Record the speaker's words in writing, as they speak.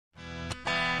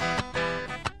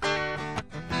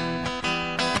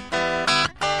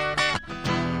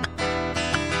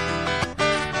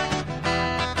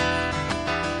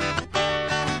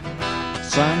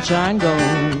sunshine goes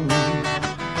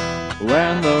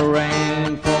when the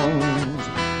rain falls.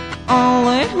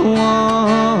 Only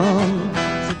one,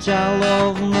 the child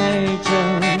of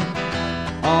nature.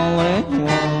 Only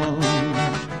one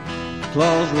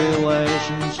close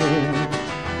relationship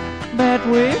that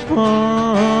we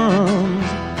form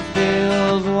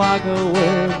feels like a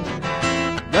web.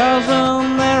 There's a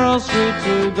narrow street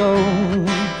to go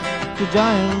to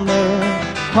giant there.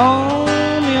 Home,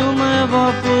 you'll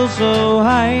never feel so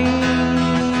high.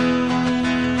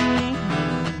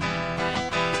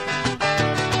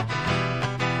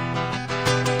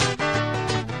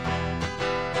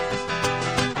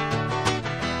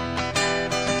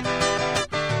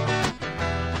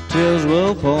 Tears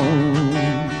will fall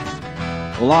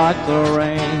like the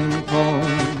rain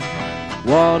falls.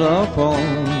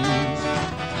 Waterfalls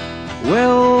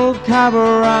will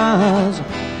cover us.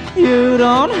 You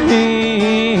don't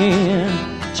hear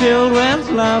children's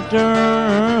laughter,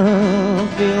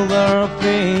 feel their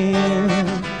fear.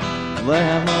 They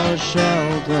have no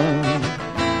shelter.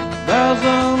 There's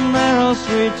a narrow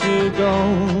street to go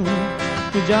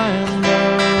to giant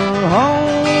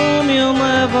home. You'll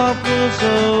never feel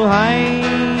so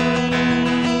high.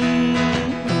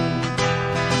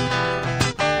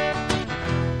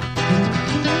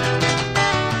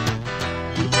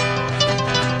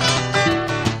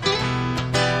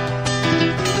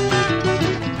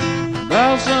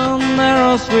 There's a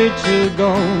narrow street to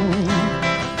go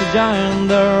to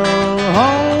giant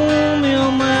home.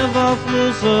 You'll never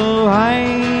feel so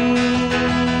high.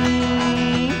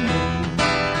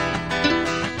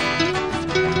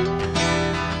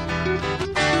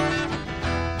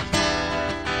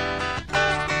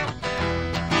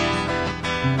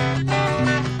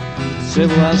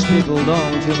 Civilized people,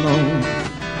 don't you know?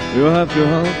 You have to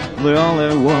help the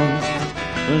only ones.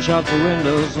 Don't shut the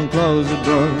windows and close the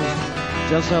doors.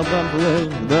 Just help them to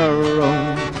live their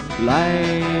own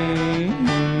life.